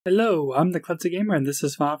Hello, I'm the ClutzyGamer and this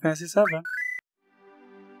is Final Fantasy VII.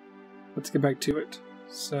 Let's get back to it.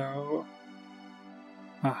 So...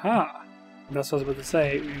 Aha! That's what I was about to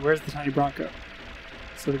say. Where's the tiny Bronco?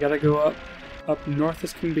 So we gotta go up north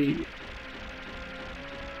as can be.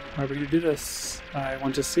 How are we gonna do this? I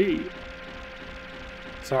want to see.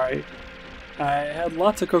 Sorry. I had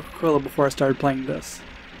lots of Coca-Cola before I started playing this.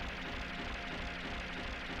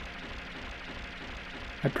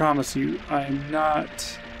 I promise you, I'm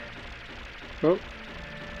not... Oh.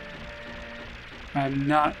 I'm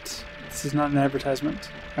not... This is not an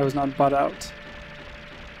advertisement. I was not bought out.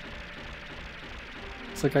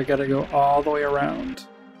 It's like I gotta go all the way around.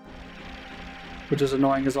 Which is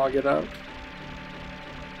annoying as all get out.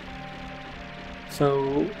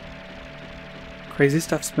 So... Crazy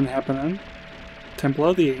stuff's been happening. Temple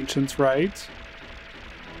of the Ancients, right?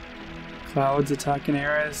 Cloud's attacking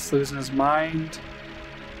Ares, losing his mind.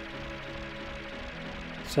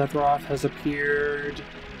 Sephiroth has appeared.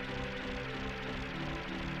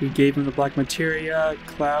 We gave him the black materia.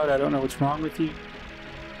 Cloud, I don't know what's wrong with you.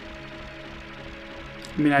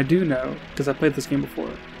 I mean, I do know, because I played this game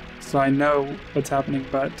before. So I know what's happening,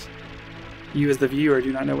 but you as the viewer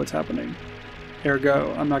do not know what's happening.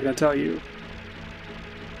 Ergo, I'm not going to tell you.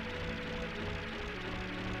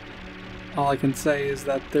 All I can say is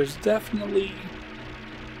that there's definitely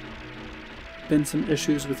been some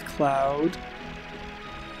issues with Cloud.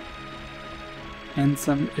 And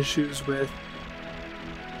some issues with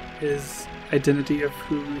his identity of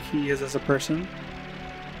who he is as a person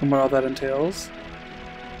and what all that entails.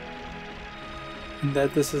 And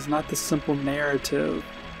that this is not the simple narrative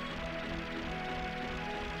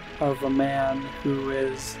of a man who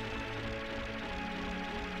is...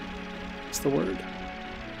 what's the word?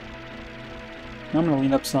 I'm going to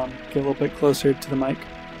lean up some, get a little bit closer to the mic.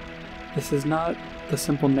 This is not the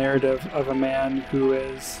simple narrative of a man who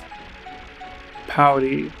is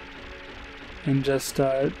pouty and just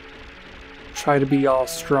try to be all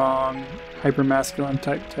strong, hyper-masculine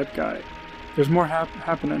type guy. There's more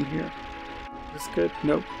happening here. Is this good?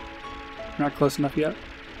 Nope. Not close enough yet.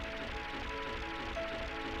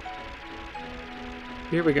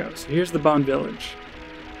 Here we go. So here's the Bone Village.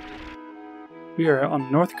 We are on the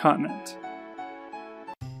North Continent.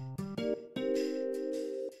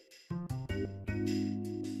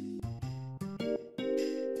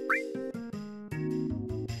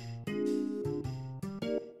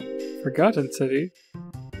 Forgotten City?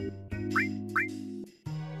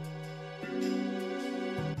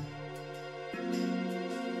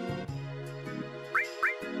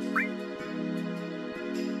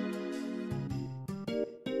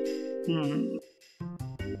 The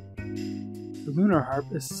lunar harp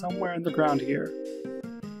is somewhere in the ground here.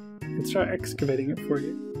 I can start excavating it for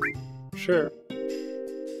you. Sure.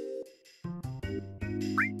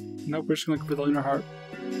 Nope, we're just gonna look for the lunar harp.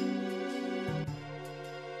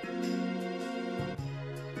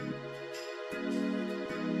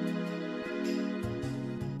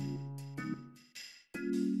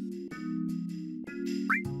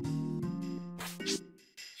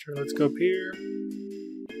 Sure, let's go up here.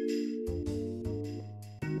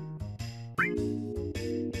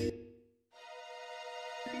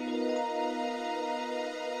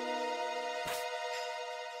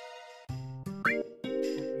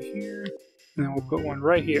 Over here. And then we'll put one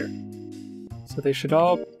right here. So they should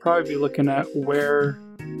all probably be looking at where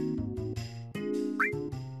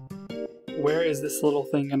is this little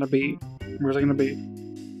thing gonna be? Where's it gonna be?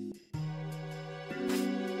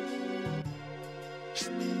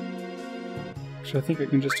 I think I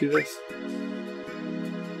can just do this.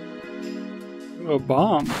 Oh, a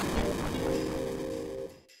bomb.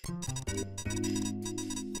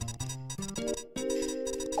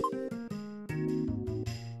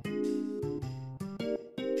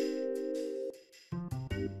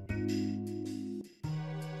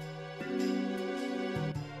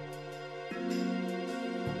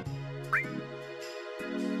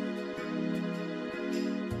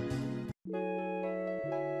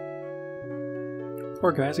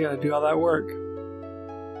 Poor guys, I gotta do all that work.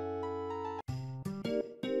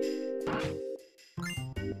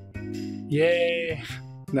 Yay!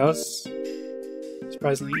 That was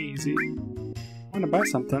surprisingly easy. I want to buy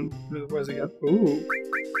something. What does it got? Ooh!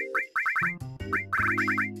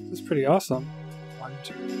 This is pretty awesome. 1,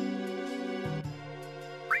 2.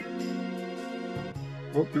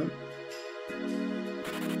 Oh, no.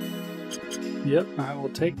 Yep, I will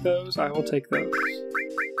take those. I will take those.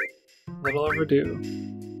 A little overdue.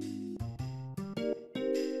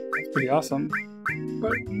 That's pretty awesome.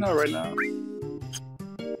 But not right now.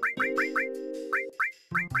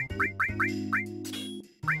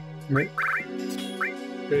 Right.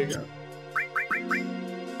 There you go.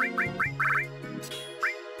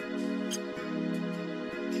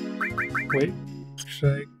 Wait,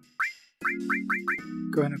 should I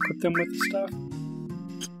go ahead and equip them with the stuff?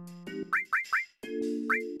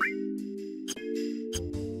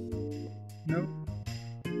 Nope.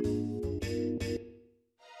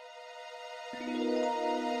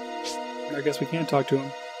 I guess we can't talk to him.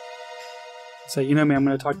 Say, you know me, I'm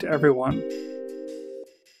going to talk to everyone.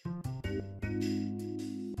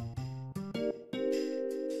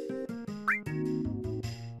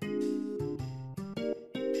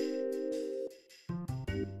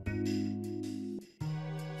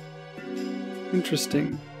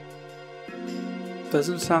 Interesting.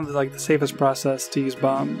 Doesn't sound like the safest process to use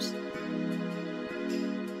bombs.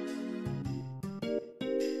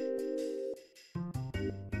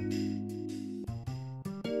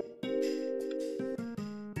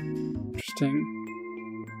 Interesting.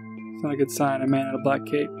 It's not a good sign, a man in a black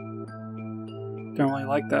cape. Don't really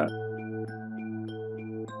like that.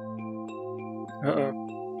 Uh-oh.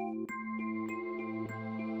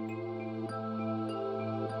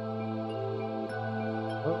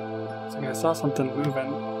 I saw something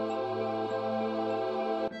moving.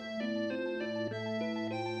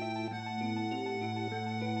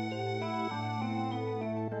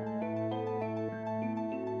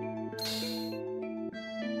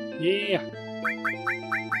 Yeah.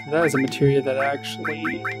 That is a materia that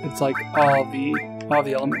actually it's like all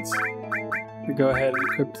the elements. I go ahead and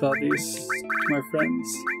equip all these to my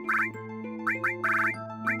friends.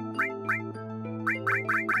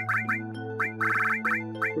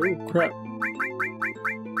 Oh crap.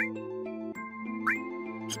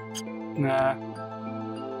 Nah.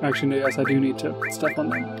 Actually, no, yes, I do need to put stuff on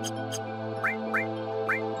them.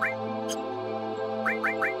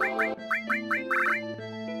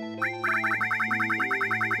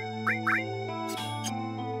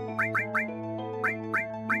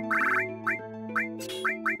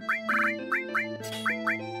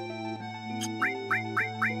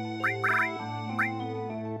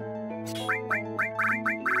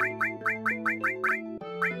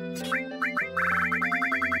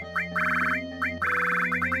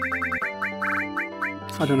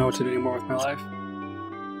 I don't know what to do anymore with my life.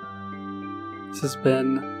 This has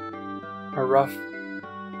been a rough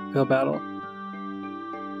uphill battle.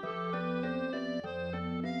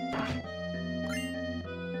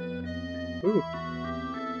 Ooh.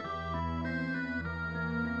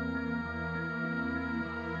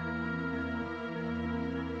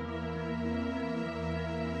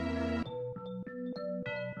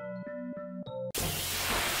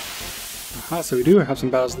 Aha, so we do have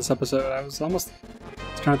some battles this episode. I was almost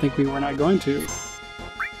trying to think we were not going to.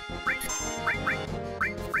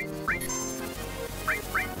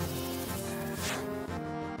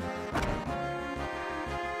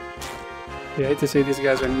 Yeah, I hate to say these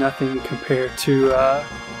guys are nothing compared to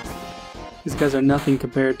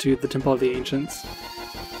the Temple of the Ancients.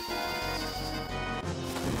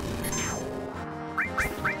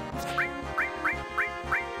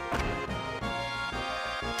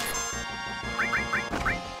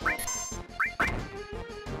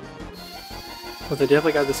 But they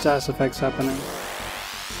definitely got the status effects happening.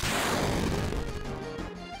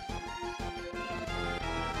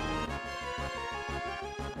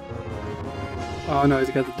 Oh no, he's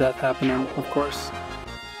got the death happening, of course.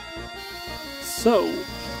 So,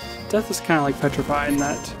 death is kind of like Petrify in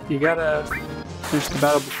that you gotta finish the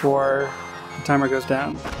battle before the timer goes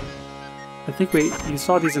down. I think you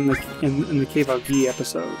saw these in the Cave of Gi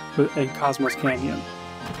episode in Cosmos Canyon.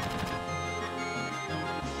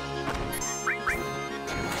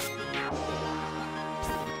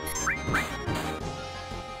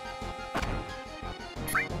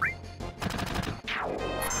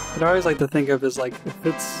 What I always like to think of is like, if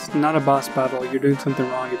it's not a boss battle, you're doing something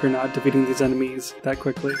wrong if you're not defeating these enemies that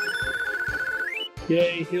quickly.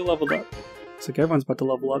 Yay, he leveled up. Looks like everyone's about to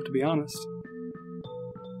level up, to be honest.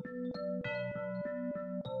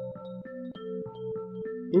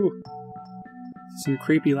 Ooh. Some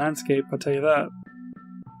creepy landscape, I'll tell you that.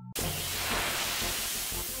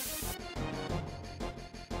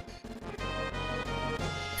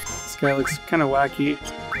 This guy looks kind of wacky.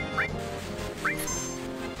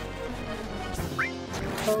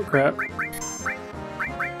 Oh crap. I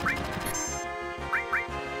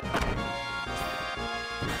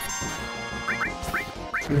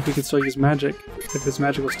wonder if he can still use magic, if his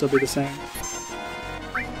magic will still be the same.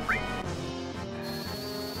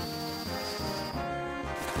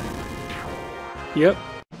 Yep.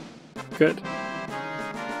 Good.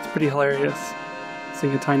 It's pretty hilarious.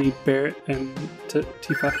 Seeing a tiny Barret and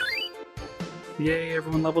Tifa. Yay,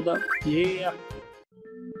 everyone leveled up. Yeah!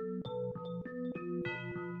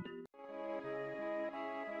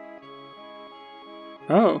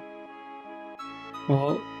 Oh.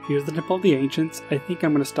 Well, here's the Temple of the Ancients. I think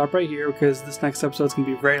I'm going to stop right here because this next episode is going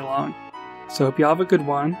to be very long. So hope you all have a good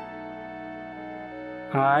one.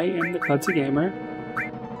 I am the ClutzyGamer.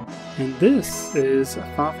 And this is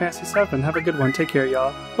Final Fantasy VII. Have a good one. Take care,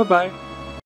 y'all. Bye-bye.